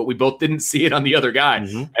perception, but we both didn't see it on the other guy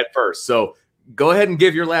at first. So go ahead and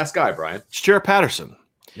give your last guy, Brian. It's Jarrett Patterson.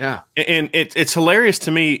 Yeah. And it's hilarious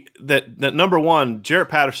to me that number one, Jarrett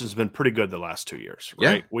Patterson's been pretty good the last 2 years,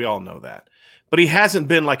 right? Yeah. We all know that. But he hasn't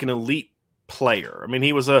been like an elite player. I mean,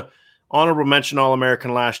 he was a honorable mention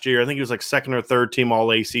All-American last year. I think he was like second or third team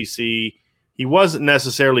All-ACC. He wasn't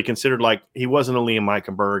necessarily considered like – he wasn't a Liam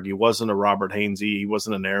Eichenberg. He wasn't a Robert Hainsey. He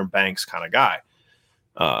wasn't an Aaron Banks kind of guy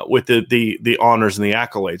with the honors and the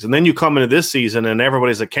accolades. And then you come into this season and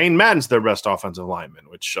everybody's like, Kane Madden's their best offensive lineman,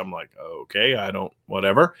 which I'm like, okay, I don't –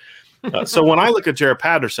 whatever. So when I look at Jarrett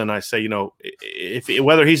Patterson, I say,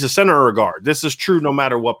 whether he's a center or a guard, this is true no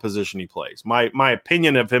matter what position he plays. My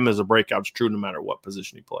opinion of him as a breakout is true no matter what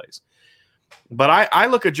position he plays. But I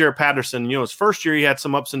look at Jarrett Patterson, his first year he had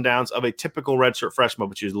some ups and downs of a typical redshirt freshman,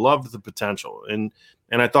 but you loved the potential. And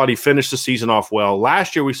I thought he finished the season off well.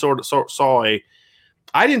 Last year we sort of saw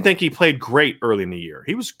I didn't think he played great early in the year.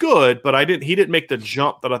 He was good, but he didn't make the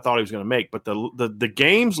jump that I thought he was going to make. But the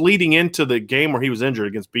games leading into the game where he was injured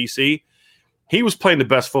against BC, he was playing the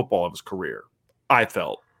best football of his career, I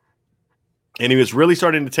felt. And he was really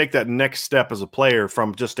starting to take that next step as a player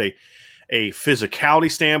from just a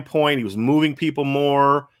physicality standpoint. He was moving people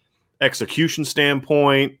more, execution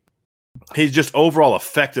standpoint. His just overall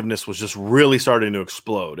effectiveness was just really starting to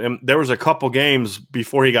explode. And there was a couple games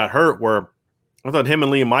before he got hurt where I thought him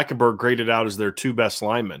and Liam Eichenberg graded out as their two best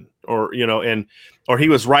linemen, or he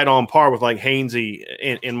was right on par with like Hainsey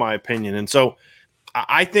in my opinion. And so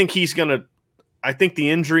I think I think the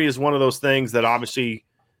injury is one of those things that obviously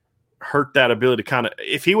hurt that ability to kind of,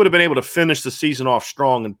 if he would have been able to finish the season off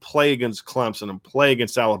strong and play against Clemson and play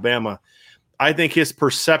against Alabama, I think his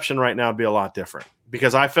perception right now would be a lot different,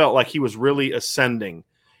 because I felt like he was really ascending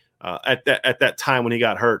at that time when he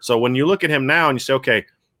got hurt. So when you look at him now and you say, okay,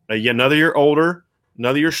 another year older,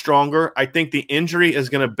 another year stronger, I think the injury is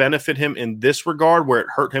going to benefit him in this regard, where it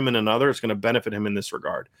hurt him in another. It's going to benefit him in this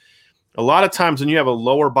regard. A lot of times when you have a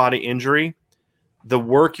lower body injury, the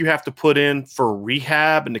work you have to put in for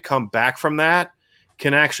rehab and to come back from that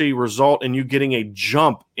can actually result in you getting a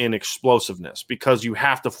jump in explosiveness, because you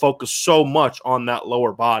have to focus so much on that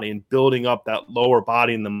lower body and building up that lower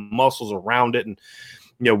body and the muscles around it, and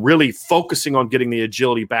really focusing on getting the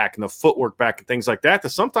agility back and the footwork back and things like that, that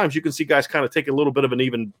sometimes you can see guys kind of take a little bit of an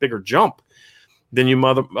even bigger jump than you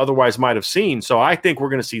otherwise might have seen. So I think we're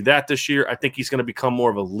going to see that this year. I think he's going to become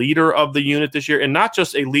more of a leader of the unit this year, and not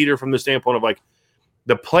just a leader from the standpoint of like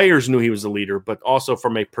the players knew he was the leader, but also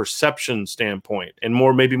from a perception standpoint, and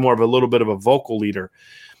maybe more of a little bit of a vocal leader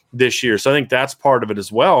this year. So I think that's part of it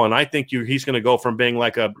as well. And I think he's going to go from being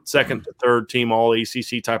like a second to third team all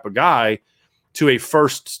ACC type of guy to a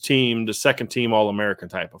first team to second team All-American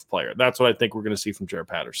type of player. That's what I think we're going to see from Jaret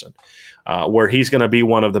Patterson, where he's going to be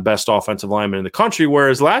one of the best offensive linemen in the country.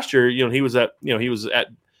 Whereas last year, he was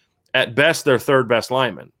at best their third best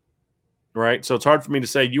lineman. Right. So it's hard for me to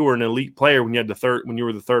say you were an elite player when you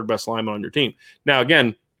were the third best lineman on your team. Now,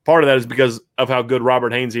 again, part of that is because of how good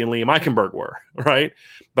Robert Hainsey and Liam Eichenberg were. Right.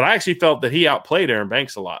 But I actually felt that he outplayed Aaron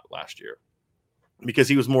Banks a lot last year because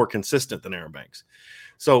he was more consistent than Aaron Banks.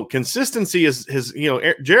 So consistency is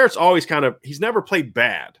Jaret's always he's never played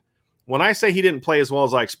bad. When I say he didn't play as well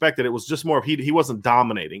as I expected, it was just more of he wasn't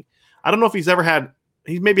dominating. I don't know if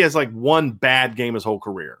he maybe has like one bad game his whole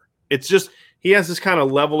career. It's just, he has this kind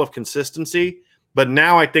of level of consistency, but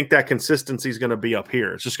now I think that consistency is going to be up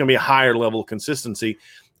here. It's just going to be a higher level of consistency.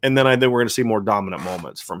 And then I think we're going to see more dominant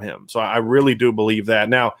moments from him. So I really do believe that.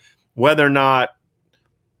 Now, whether or not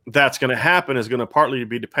that's going to happen is going to partly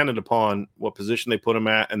be dependent upon what position they put him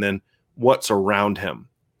at and then what's around him.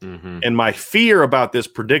 Mm-hmm. And my fear about this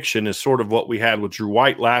prediction is sort of what we had with Drew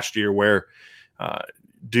White last year, where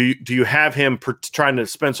do you have him trying to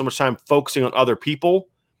spend so much time focusing on other people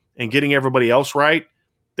and getting everybody else right,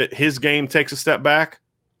 that his game takes a step back?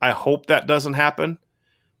 I hope that doesn't happen.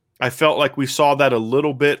 I felt like we saw that a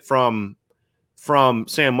little bit from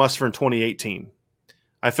Sam Musfer in 2018.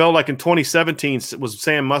 I felt like in 2017 was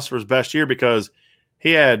Sam Musfer's best year because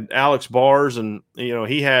he had Alex Bars and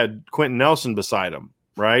he had Quentin Nelson beside him,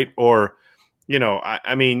 right? Or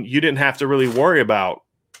I mean, you didn't have to really worry about.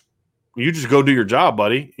 You just go do your job,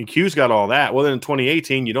 buddy. And Q's got all that. Well, then in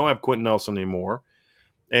 2018, you don't have Quentin Nelson anymore.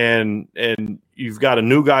 And you've got a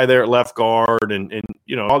new guy there at left guard, and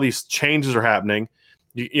all these changes are happening,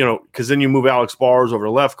 because then you move Alex Bars over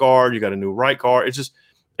to left guard, you got a new right guard.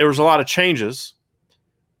 There was a lot of changes,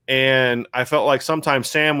 and I felt like sometimes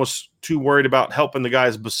Sam was too worried about helping the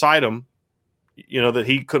guys beside him, that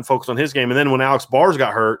he couldn't focus on his game. And then when Alex Bars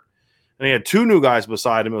got hurt, and he had two new guys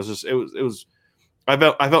beside him, I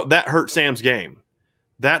felt that hurt Sam's game.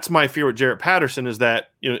 That's my fear with Jaret Patterson, is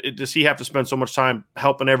that, does he have to spend so much time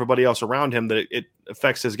helping everybody else around him that it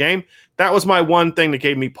affects his game? That was my one thing that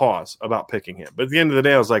gave me pause about picking him. But at the end of the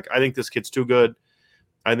day, I was like, I think this kid's too good.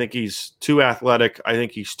 I think he's too athletic. I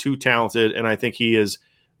think he's too talented. And I think he is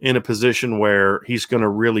in a position where he's going to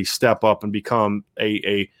really step up and become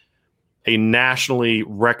a nationally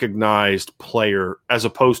recognized player, as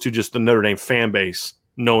opposed to just the Notre Dame fan base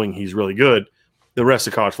knowing he's really good. The rest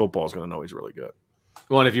of college football is going to know he's really good.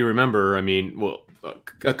 Well, and if you remember,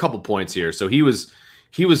 a couple points here. So he was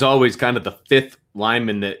always kind of the fifth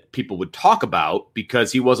lineman that people would talk about,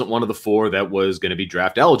 because he wasn't one of the four that was going to be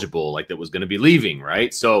draft eligible, like that was going to be leaving,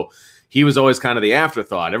 right? So he was always kind of the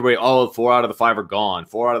afterthought. Everybody, 4 out of the 5 are gone.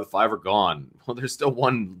 4 out of the 5 are gone. Well, there's still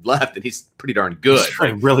one left, and he's pretty darn good.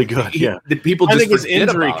 Really good, yeah. The people I just think his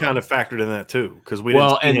injury kind of factored in that too, because we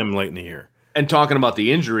didn't see him late in the year. And talking about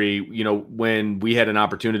the injury, when we had an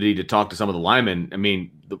opportunity to talk to some of the linemen, I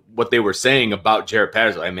mean, what they were saying about Jarrett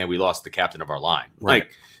Patterson, we lost the captain of our line. Right.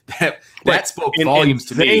 Like that spoke volumes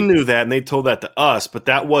to me. They knew that, and they told that to us, but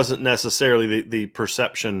that wasn't necessarily the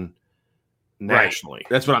perception nationally. Right.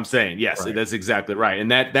 That's what I'm saying. Yes, right. That's exactly right.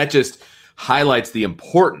 And that just highlights the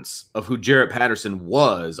importance of who Jarrett Patterson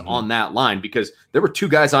was on that line, because there were two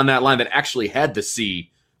guys on that line that actually had the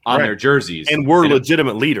C on their jerseys. And were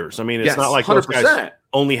legitimate leaders. I mean, it's not like 100%. Those guys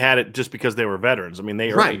only had it just because they were veterans. I mean,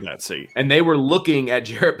 they earned that C. And they were looking at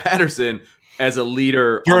Jarrett Patterson as a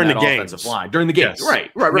leader during on that the offensive line. During the games. Yes.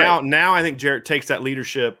 Right. Now I think Jarrett takes that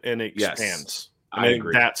leadership and it expands. Yes. I think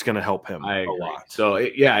that's going to help him a lot. So,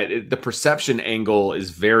 the perception angle is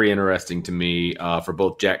very interesting to me for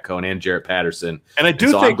both Jack Coan and Jarrett Patterson. And I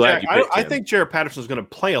do think I think Jarrett Patterson is going to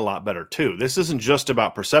play a lot better, too. This isn't just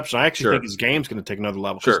about perception. I actually think his game's going to take another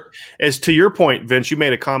level. Sure. As to your point, Vince, you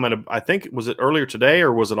made a comment, I think, was it earlier today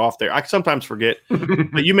or was it off there? I sometimes forget.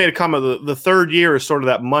 But you made a comment, the third year is sort of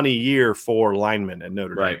that money year for linemen at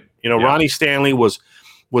Notre Dame. Right. Ronnie Stanley was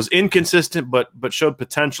inconsistent, but showed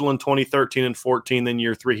potential in 2013 and 14. Then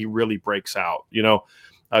year 3, he really breaks out.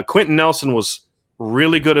 Quentin Nelson was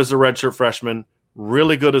really good as a redshirt freshman,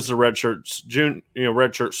 really good as a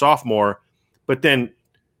redshirt sophomore. But then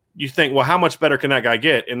you think, well, how much better can that guy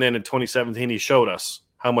get? And then in 2017, he showed us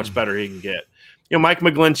how much better he can get. Mike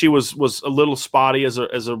McGlinchey was a little spotty as a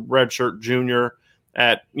redshirt junior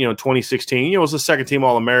at 2016. Was a second team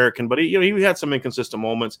All-American, but he had some inconsistent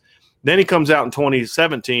moments. Then he comes out in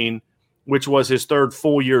 2017, which was his third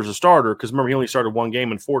full year as a starter, because remember, he only started one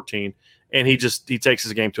game in 14, and he takes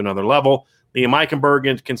his game to another level. Liam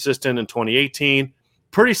Eichenberg, consistent in 2018,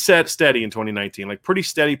 pretty steady in 2019, like pretty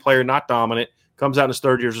steady player, not dominant, comes out in his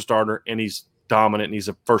third year as a starter, and he's dominant, and he's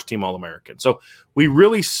a first-team All-American. So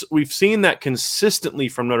we've seen that consistently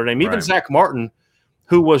from Notre Dame. Even Zach Martin,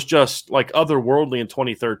 who was just like otherworldly in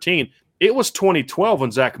 2013, it was 2012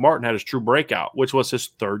 when Zach Martin had his true breakout, which was his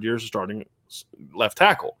third year as starting left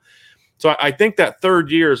tackle. So I think that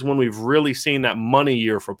third year is when we've really seen that money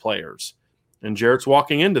year for players. And Jarrett's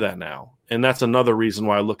walking into that now. And that's another reason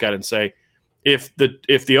why I look at it and say, if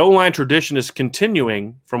the O-line tradition is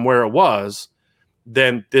continuing from where it was,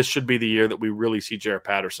 then this should be the year that we really see Jarrett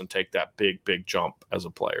Patterson take that big, big jump as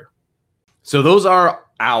a player. So those are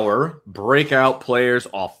our breakout players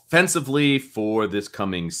offensively for this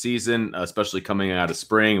coming season, especially coming out of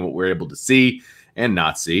spring and what we're able to see and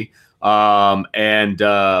not see. Tomorrow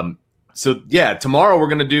we're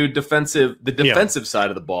going to do the defensive side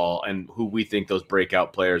of the ball and who we think those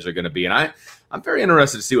breakout players are going to be. And I'm very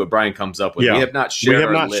interested to see what Brian comes up with. Yeah. We have not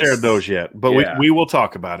shared those yet, but we will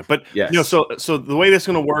talk about it. But so the way this is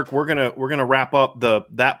going to work, we're going to wrap up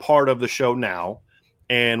that part of the show now.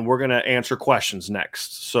 And we're going to answer questions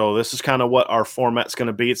next. So this is kind of what our format's going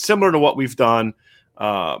to be. It's similar to what we've done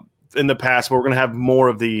in the past, but we're going to have more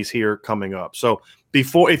of these here coming up. So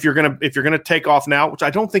if you're going to take off now, which I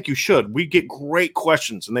don't think you should, we get great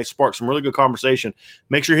questions and they spark some really good conversation.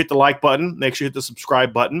 Make sure you hit the like button. Make sure you hit the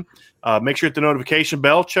subscribe button. Make sure you hit the notification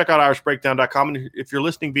bell. Check out irishbreakdown.com. And if you're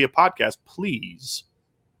listening via podcast, please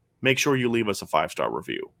make sure you leave us a 5-star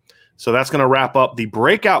review. So that's going to wrap up the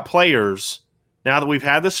breakout players. Now that we've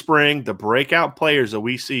had the spring, the breakout players that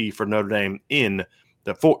we see for Notre Dame in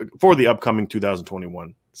for the upcoming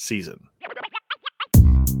 2021 season.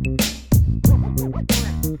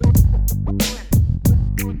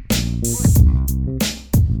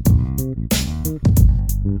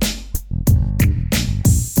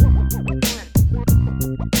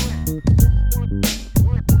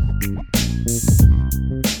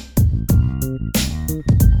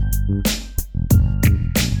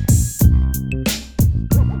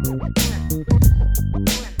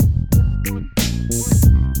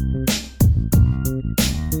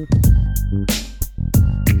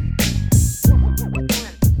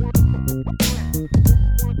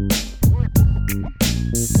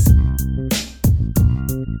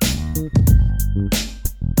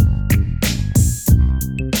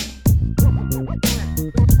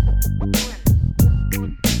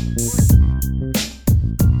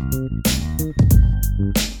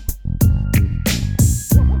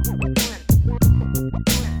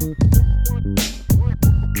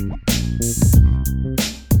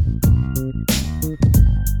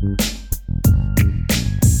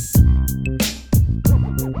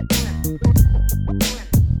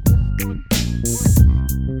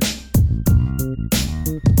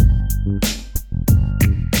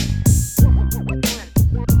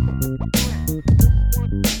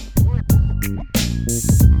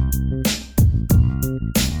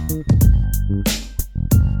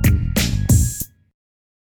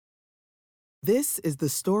 This is the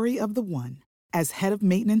story of the one. As head of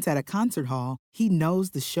maintenance at a concert hall, he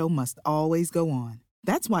knows the show must always go on.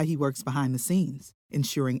 That's why he works behind the scenes,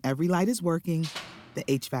 ensuring every light is working, the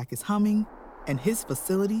HVAC is humming, and his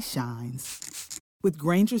facility shines. With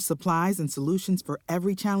Grainger's supplies and solutions for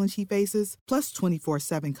every challenge he faces, plus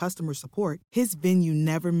 24/7 customer support, his venue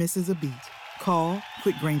never misses a beat. Call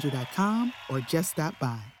quickgrainger.com or just stop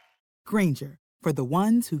by. Grainger, for the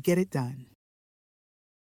ones who get it done.